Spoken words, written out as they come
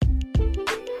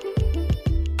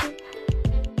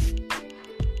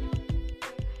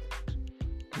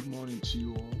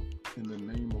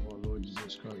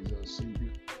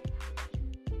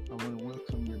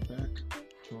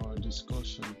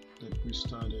we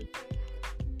started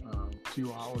a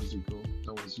few hours ago.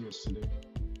 That was yesterday.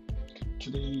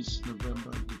 Today is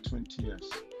November the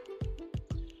 20th,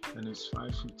 and it's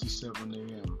 5:57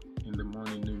 a.m. in the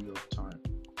morning New York time.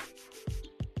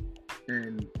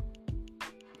 And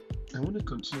I want to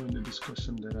continue in the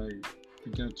discussion that I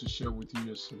began to share with you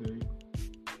yesterday.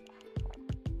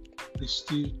 These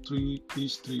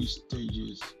three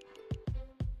stages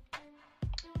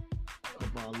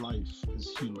of our life as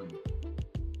human.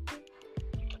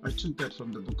 I took that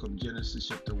from the book of Genesis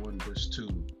chapter 1 verse 2.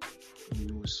 And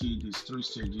you will see these three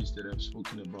stages that I've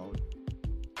spoken about.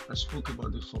 I spoke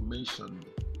about the formation,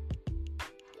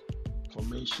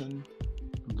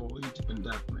 void, and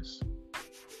darkness.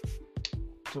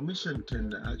 Formation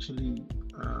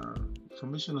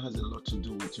formation has a lot to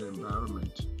do with your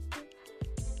environment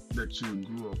that you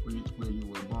grew up with, where you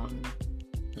were born,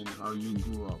 and how you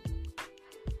grew up.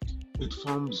 It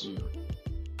forms you.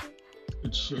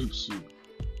 It shapes you.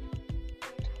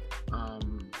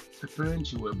 The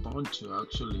parents you were born to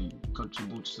actually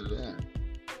contributes to that.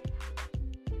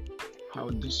 How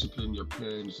disciplined your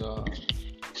parents are,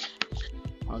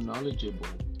 how knowledgeable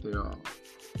they are.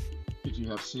 If you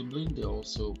have siblings, they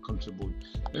also contribute.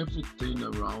 Everything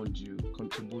around you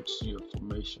contributes to your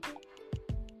formation.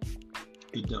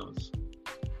 It does.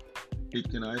 It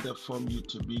can either form you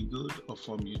to be good or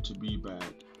form you to be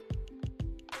bad.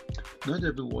 Not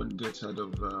everyone gets out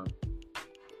of a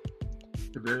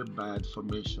very bad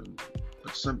formation,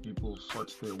 but some people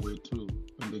fought their way through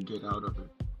and they get out of it.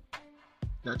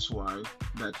 That's why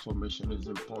that formation is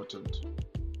important.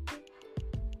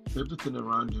 Everything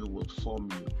around you will form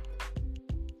you,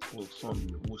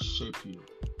 will shape you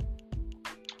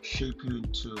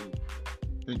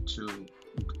into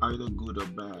either good or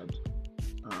bad.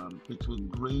 It will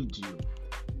grade you,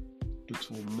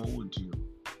 it will mold you.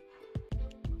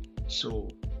 So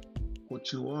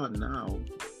what you are now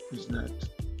is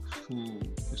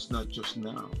not just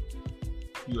now.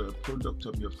 You are a product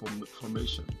of your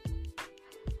formation.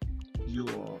 You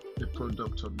are a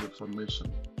product of your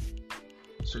formation.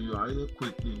 So you either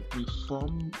quickly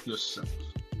reform yourself,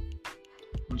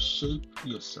 reshape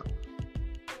yourself,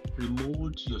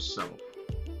 remold yourself,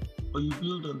 or you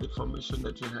build on the formation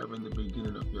that you have in the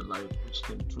beginning of your life, which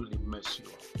can truly mess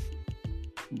you up.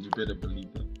 You better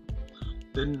believe that.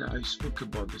 Then I spoke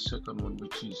about the second one,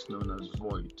 which is known as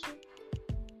void.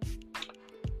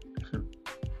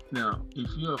 Now, if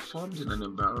you are formed in an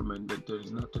environment that there is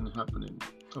nothing happening,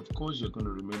 of course you're going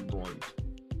to remain void.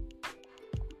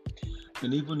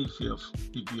 And even if you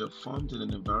are formed in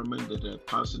an environment that there are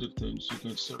positive things, you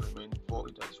can still remain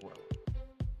void as well.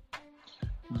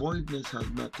 Voidness has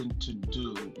nothing to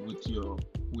do with your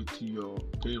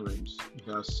parents. It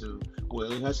has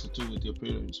to do with your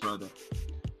parents rather.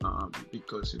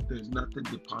 Because if there's nothing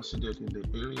deposited in the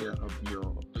area of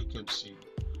your vacancy,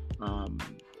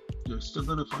 you're still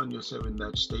going to find yourself in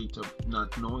that state of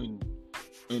not knowing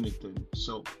anything.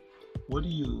 So what do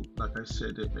you, like I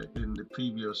said in the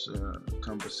previous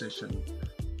conversation,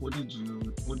 what do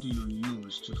you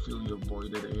use to fill your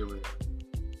voided area?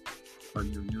 Are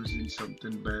you using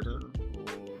something better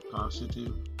or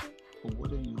positive, or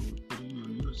what are you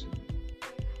using?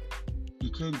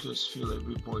 You can't just fill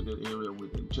every voided area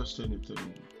with just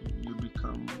anything. You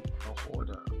become a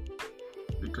hoarder,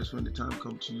 because when the time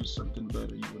comes to use something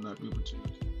better, you will not be able to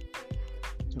use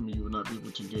it. You will not be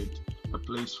able to get a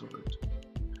place for it.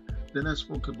 Then I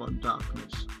spoke about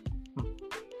darkness.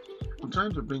 I'm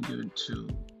trying to bring you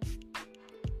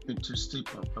into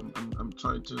step up. I'm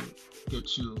trying to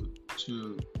get you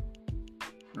to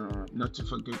not to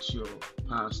forget your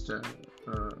past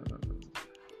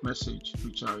message,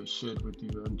 which I shared with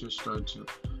you. I'm just trying to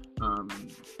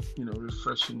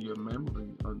refreshing your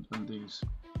memory on these.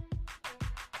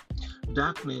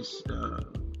 Darkness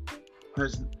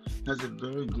has a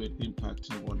very great impact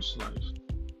in one's life.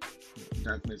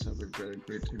 Darkness has a very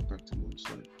great impact in one's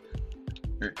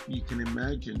life. You can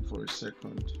imagine for a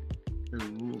second a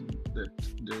room that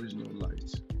there is no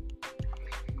light.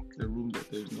 A room that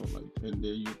there is no light, and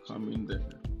there you come in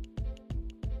there.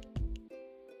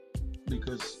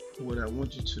 Because what I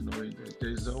want you to know is that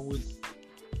there is always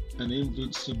an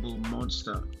invincible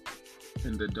monster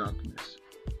in the darkness.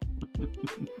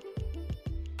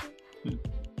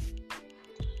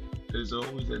 There's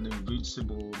always an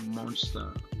invincible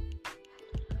monster.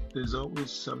 There's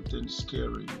always something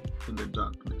scary in the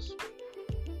darkness.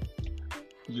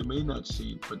 You may not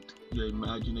see it, but your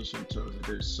imagination tells you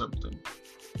there's something.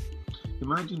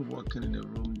 Imagine walking in a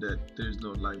room that there's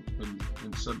no light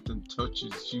and something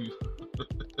touches you.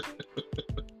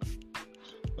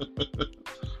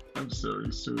 I'm sorry,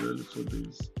 it's too early for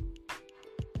this.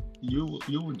 You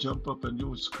will jump up and you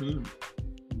will scream.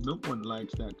 No one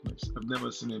likes darkness. I've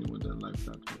never seen anyone that likes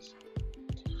darkness.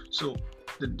 So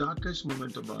the darkest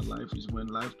moment of our life is when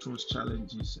life throws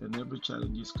challenges, and every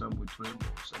challenges come with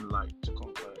rainbows and light to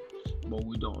conquer it. But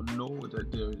we don't know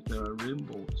that there are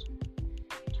rainbows.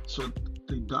 So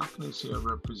the darkness here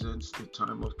represents the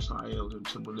time of trial and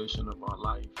tribulation of our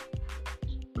life,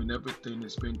 when everything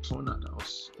is being thrown at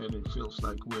us and it feels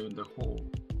like we're in the hole.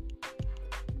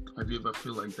 Have you ever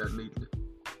feel like that lately?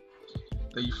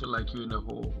 That you feel like you're in a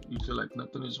hole. You feel like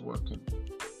nothing is working.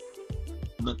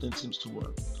 Nothing seems to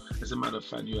work. As a matter of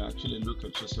fact, you actually look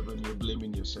at yourself and you're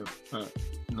blaming yourself.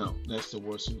 No, that's the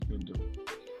worst you can do.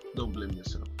 Don't blame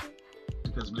yourself,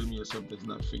 because blaming yourself does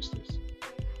not fix this.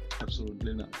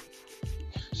 Absolutely not.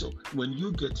 So when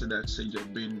you get to that stage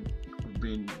of being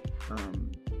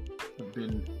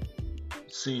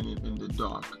seen in the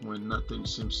dark, when nothing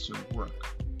seems to work,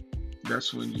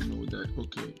 that's when you know that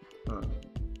okay,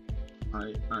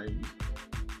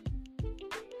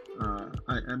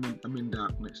 I'm in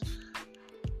darkness.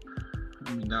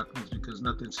 I'm in darkness because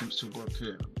nothing seems to work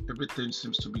here. Everything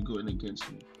seems to be going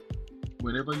against me.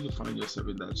 Whenever you find yourself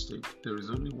in that state, there is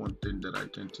only one thing that I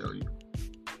can tell you.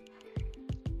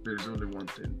 There is only one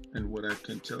thing, and what I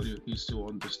can tell you is to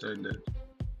understand that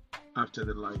after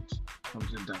the light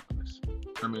comes the darkness.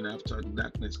 After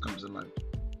darkness comes the light.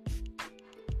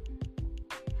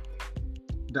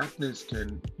 Darkness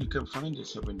you can find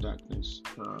yourself in darkness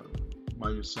by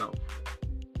yourself,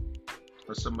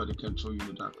 or somebody can throw you in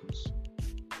the darkness.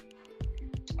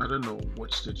 I don't know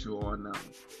what state you are now,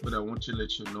 but I want to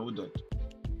let you know that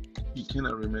you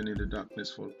cannot remain in the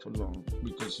darkness for long,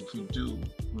 because if you do,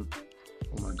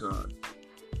 oh my God,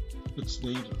 it's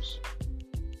dangerous.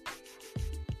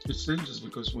 It's dangerous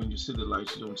because when you see the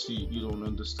light, you don't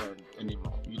understand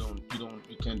anymore. You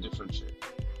can't differentiate.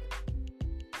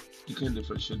 You can't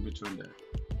differentiate between that.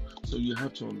 So you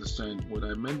have to understand what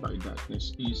I meant by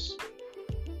darkness is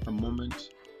a moment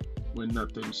when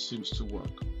nothing seems to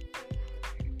work.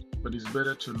 But it's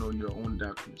better to know your own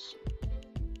darkness.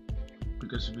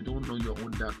 Because if you don't know your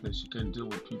own darkness, you can't deal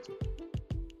with people.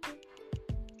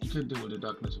 You can't deal with the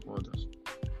darkness of others.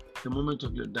 The moment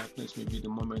of your darkness may be the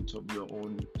moment of your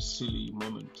own silly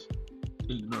moment,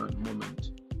 ignorant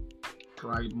moment,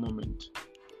 pride moment,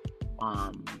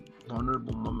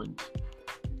 vulnerable moment.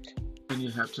 And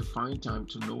you have to find time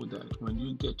to know that. When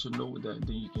you get to know that,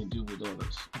 then you can deal with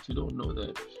others. If you don't know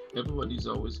that, everyone is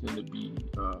always going to be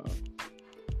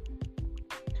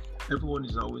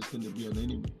an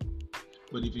enemy.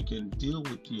 But if you can deal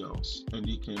with yours and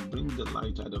you can bring the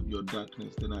light out of your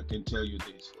darkness, then I can tell you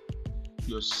this.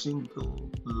 Your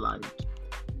single light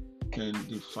can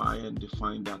defy and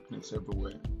define darkness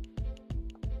everywhere.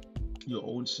 Your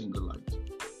own single light.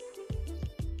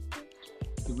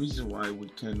 The reason why we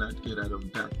cannot get out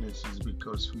of darkness is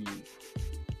because we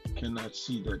cannot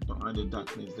see that behind the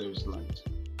darkness there is light.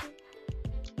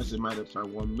 As a matter of fact,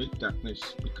 what makes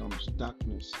darkness becomes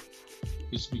darkness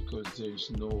is because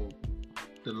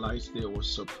the light there was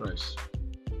suppressed.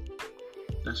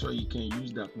 That's why you can't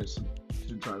use darkness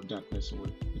to drive darkness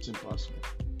away. It's impossible.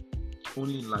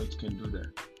 Only light can do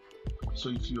that. So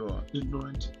if you are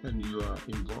ignorant and you are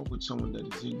involved with someone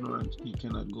that is ignorant, you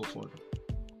cannot go further.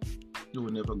 You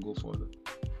will never go further.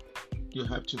 You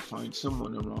have to find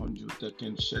someone around you that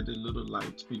can shed a little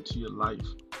light into your life.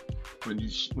 When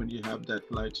you have that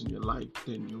light in your life,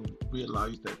 then you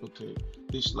realize that, okay,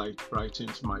 this light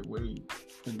brightens my way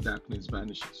and darkness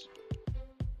vanishes.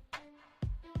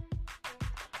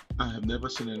 I have never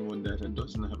seen anyone that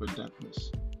doesn't have a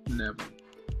darkness. Never.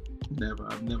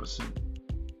 I've never seen.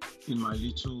 In my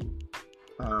little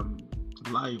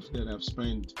life that I've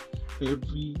spent,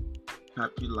 every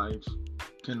happy life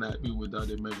cannot be without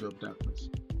a measure of darkness.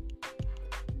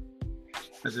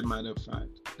 As a matter of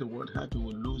fact, the word happy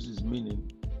will lose its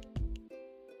meaning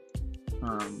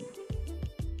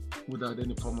without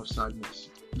any form of sadness.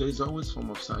 There is always a form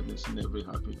of sadness in every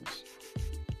happiness.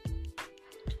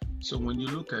 So when you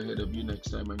look ahead of you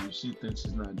next time and you see things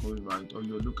is not going right, or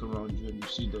you look around you and you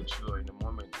see that you are in a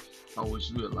moment,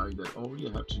 always realize that all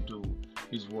you have to do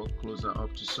is walk closer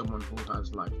up to someone who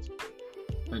has light,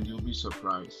 and you'll be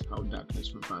surprised how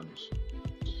darkness will vanish.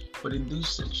 But in this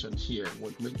section here,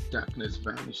 what makes darkness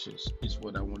vanishes is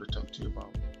what I want to talk to you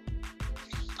about.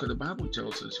 Because the Bible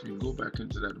tells us, if you go back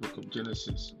into that book of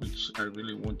Genesis, which I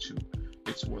really want you,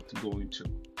 it's worth going to.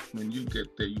 When you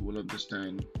get there, you will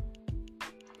understand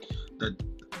that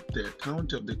the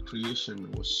account of the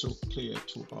creation was so clear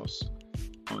to us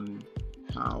on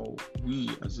how we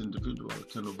as individuals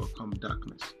can overcome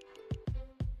darkness.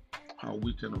 How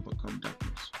we can overcome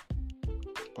darkness.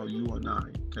 or you and I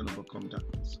can overcome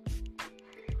darkness.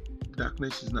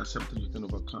 Darkness is not something you can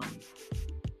overcome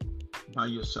by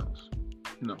yourself.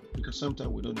 No, because sometimes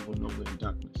we don't even know we're in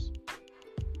darkness.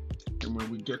 And when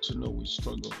we get to know, we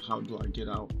struggle. How do I get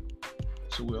out?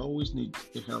 So we always need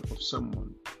the help of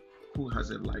someone who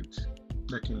has a light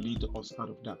that can lead us out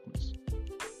of darkness.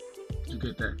 You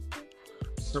get that?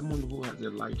 Someone who has a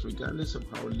light, regardless of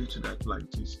how little that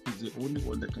light is the only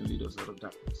one that can lead us out of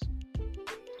darkness.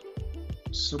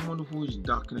 Someone who is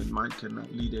darkened in mind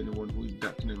cannot lead anyone who is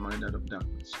darkened in mind out of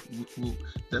darkness.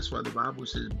 That's why the Bible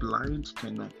says blind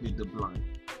cannot lead the blind.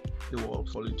 They will all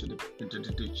fall into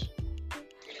the ditch.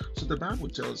 So the Bible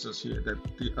tells us here that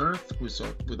the earth was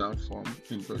without form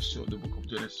in verse 2 of the book of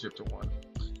Genesis chapter 1,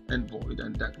 and void,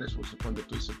 and darkness was upon the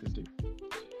face of the deep.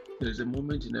 There is a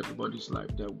moment in everybody's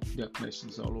life that darkness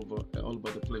is all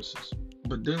over the places.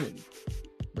 But then,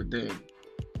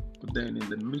 in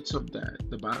the midst of that,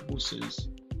 the Bible says,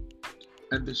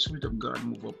 and the Spirit of God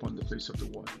moved upon the face of the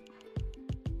water.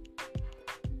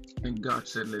 And God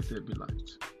said, let there be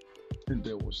light. And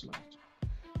there was light.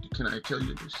 Can I tell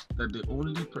you this? That the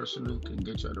only person who can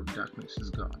get you out of darkness is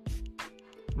God.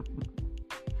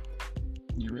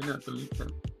 You may not believe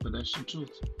that, but that's the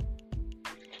truth.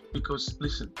 Because,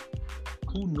 listen,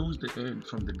 who knows the end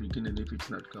from the beginning if it's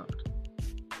not God?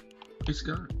 It's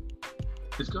God.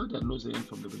 It's God that knows the end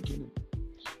from the beginning.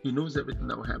 He knows everything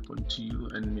that will happen to you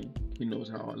and me. He knows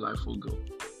how our life will go.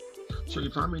 So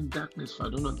if I'm in darkness, if I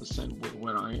don't understand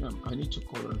where I am, I need to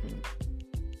call on Him.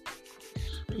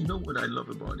 You know what I love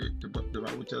about it? The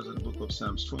Bible tells us in the book of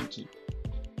Psalms 20,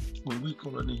 when we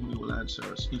call on Him, He will answer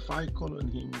us. If I call on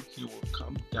Him, He will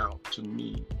come down to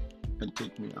me and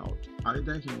take me out.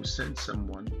 Either He will send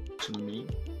someone to me,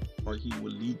 or He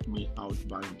will lead me out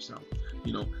by Himself.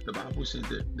 You know, the Bible says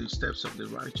that the steps of the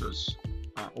righteous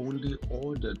are only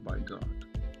ordered by God.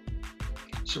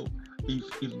 So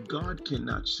if God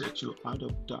cannot set you out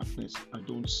of darkness, I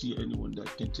don't see anyone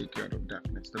that can take you out of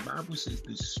darkness. The Bible says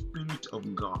the Spirit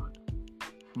of God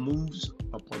moves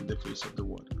upon the face of the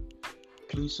water.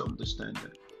 Please understand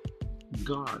that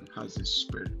God has a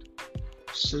spirit.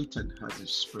 Satan has a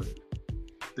spirit.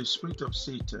 The spirit of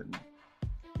Satan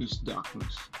is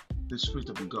darkness. The Spirit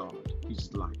of God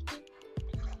is light.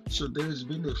 So there has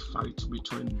been a fight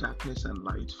between darkness and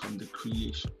light from the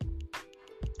creation.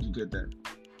 You get that?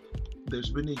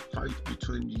 There's been a fight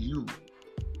between you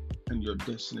and your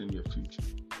destiny and your future.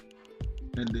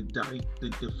 And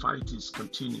the fight is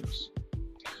continuous.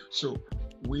 So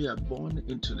we are born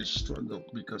into the struggle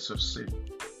because of sin.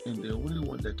 And the only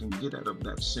one that can get out of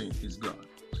that sin is God.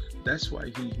 That's why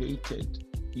I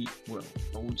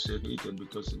won't say hated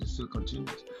because it is still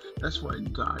continuous. That's why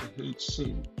God hates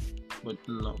sin, but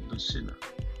loves the sinner.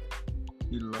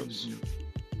 He loves you,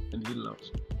 and He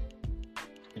loves me.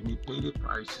 And He paid a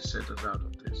price to set us out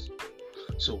of this.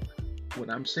 So what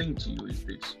I'm saying to you is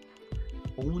this: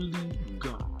 only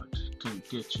God can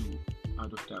get you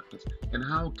out of darkness. And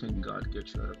how can God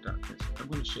get you out of darkness? I'm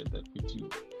going to share that with you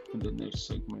in the next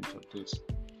segment of this.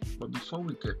 But before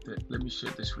we get there, let me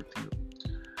share this with you.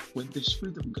 When the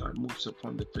Spirit of God moves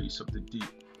upon the face of the deep,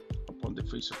 upon the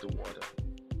face of the water,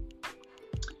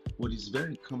 what is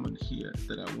very common here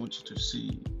that I want you to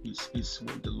see is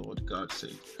what the Lord God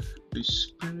says. The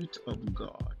Spirit of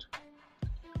God.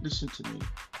 Listen to me.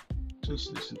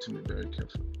 Please listen to me very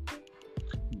carefully.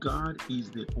 God is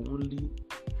the only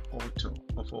author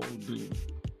of all being.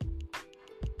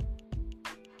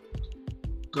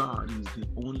 God is the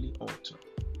only author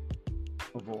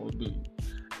of all being.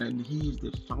 And He is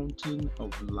the fountain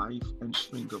of life and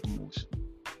spring of motion.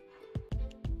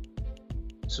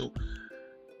 So,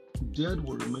 dead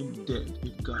will remain dead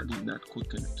if God did not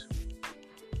quicken it.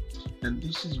 And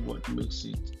this is what makes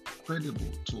it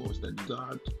credible to us that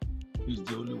God is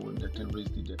the only one that can raise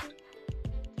the dead.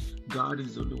 God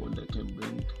is the only one that can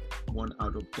bring one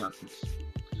out of darkness.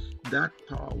 That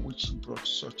power which brought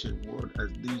such a world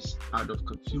as this out of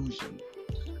confusion,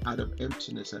 out of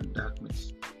emptiness and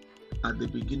darkness, at the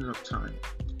beginning of time,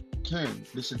 can,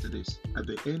 listen to this, at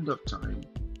the end of time,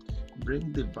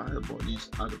 bring the vile bodies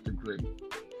out of the grave,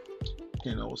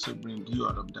 can also bring you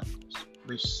out of darkness.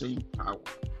 The same power.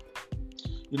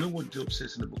 You know what Job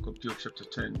says in the book of Job chapter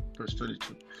 10, verse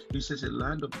 22? He says, a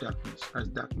land of darkness as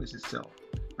darkness itself,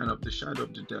 and of the shadow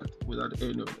of the death without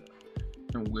any other,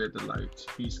 and where the light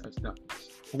is as darkness.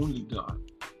 Only God,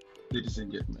 ladies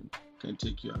and gentlemen, can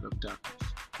take you out of darkness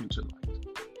into light.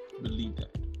 Believe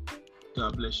that.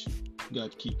 God bless you.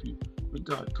 God keep you. May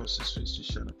God cause His face to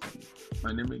shine upon you.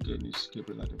 My name again is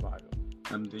Gabriel Adebayo.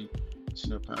 I'm the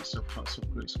Senior Pastor of House of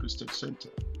Grace Christian Center.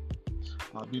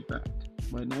 I'll be back.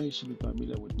 By now you should be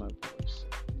familiar with my voice.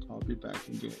 I'll I'll be back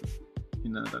again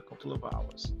in another couple of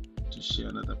hours to share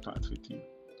another part with you.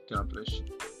 God bless you.